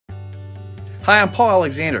Hi, I'm Paul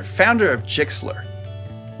Alexander, founder of JiXler,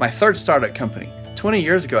 my third startup company. 20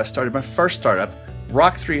 years ago, I started my first startup,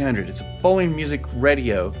 Rock 300. It's a bowling music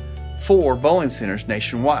radio for bowling centers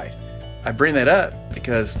nationwide. I bring that up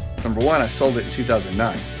because, number one, I sold it in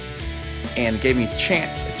 2009, and it gave me a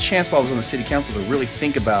chance while I was on the city council to really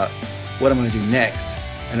think about what I'm going to do next.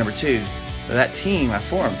 And number two, that team I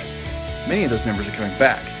formed, many of those members are coming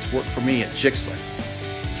back to work for me at JiXler.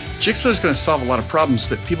 JiXler is going to solve a lot of problems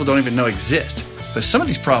that people don't even know exist. But some of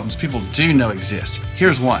these problems people do know exist.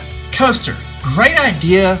 Here's one. Coaster. Great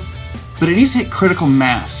idea, but it needs to hit critical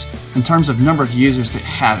mass in terms of number of users that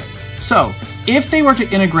have it. So, if they were to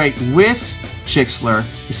integrate with JiXler,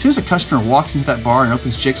 as soon as a customer walks into that bar and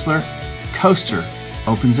opens JiXler, Coaster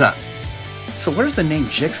opens up. So where does the name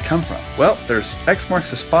Jix come from? Well, there's X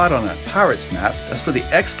marks the spot on a pirate's map. That's where the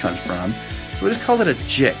X comes from. So we just called it a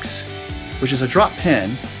Jix, which is a drop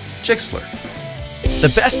pin, JiXler.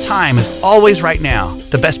 The best time is always right now.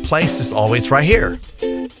 The best place is always right here.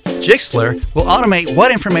 JiXler will automate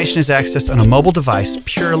what information is accessed on a mobile device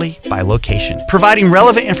purely by location. Providing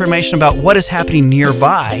relevant information about what is happening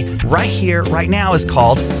nearby, right here, right now, is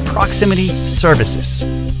called proximity services.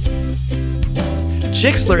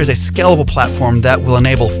 JiXler is a scalable platform that will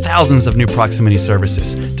enable thousands of new proximity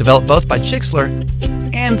services, developed both by JiXler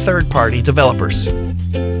and third-party developers.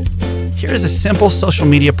 Here is a simple social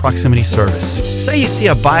media proximity service. Say you see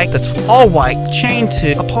a bike that's all white chained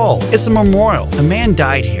to a pole. It's a memorial. A man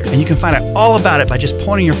died here, and you can find out all about it by just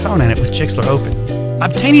pointing your phone at it with JiXler open.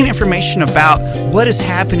 Obtaining information about what is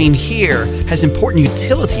happening here has important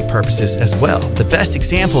utility purposes as well. The best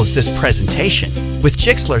example is this presentation. With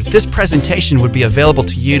JiXler, this presentation would be available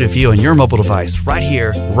to you to view on your mobile device right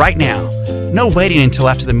here, right now. No waiting until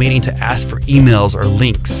after the meeting to ask for emails or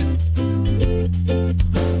links.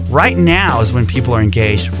 Right now is when people are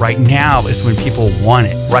engaged. Right now is when people want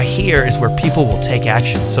it. Right here is where people will take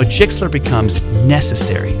action. So JiXler becomes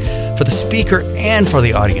necessary for the speaker and for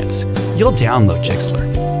the audience. You'll download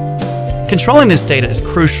JiXler. Controlling this data is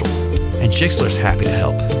crucial, and JiXler is happy to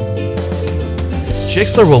help.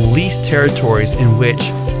 JiXler will lease territories in which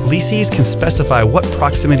leasees can specify what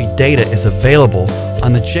proximity data is available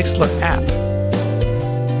on the JiXler app.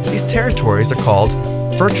 These territories are called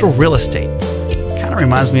virtual real estate. Kind of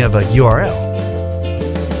reminds me of a URL.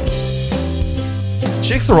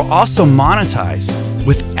 JiXler will also monetize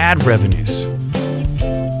with ad revenues.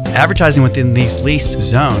 Advertising within these leased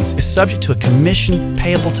zones is subject to a commission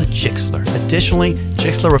payable to JiXler. Additionally,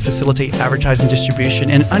 JiXler will facilitate advertising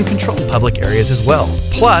distribution in uncontrolled public areas as well.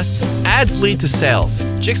 Plus, ads lead to sales.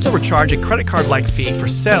 JiXler will charge a credit card-like fee for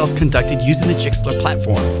sales conducted using the JiXler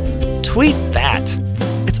platform. Tweet that.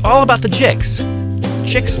 It's all about the Jix.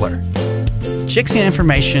 JiXler. Jixing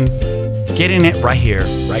information, getting it right here,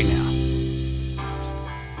 right now.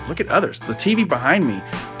 Look at others. The TV behind me,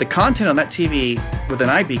 the content on that TV with an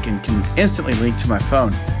iBeacon can instantly link to my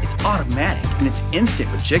phone. It's automatic and it's instant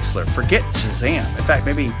with JiXler. Forget Shazam. In fact,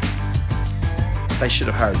 maybe they should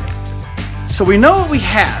have hired me. So we know what we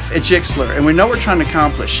have at JiXler and we know what we're trying to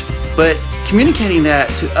accomplish, but communicating that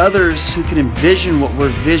to others who can envision what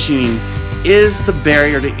we're visioning is the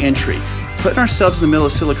barrier to entry. Putting ourselves in the middle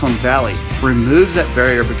of Silicon Valley removes that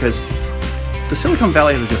barrier because the Silicon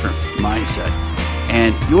Valley has a different mindset,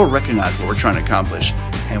 and you will recognize what we're trying to accomplish,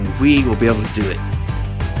 and we will be able to do it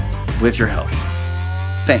with your help.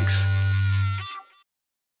 Thanks.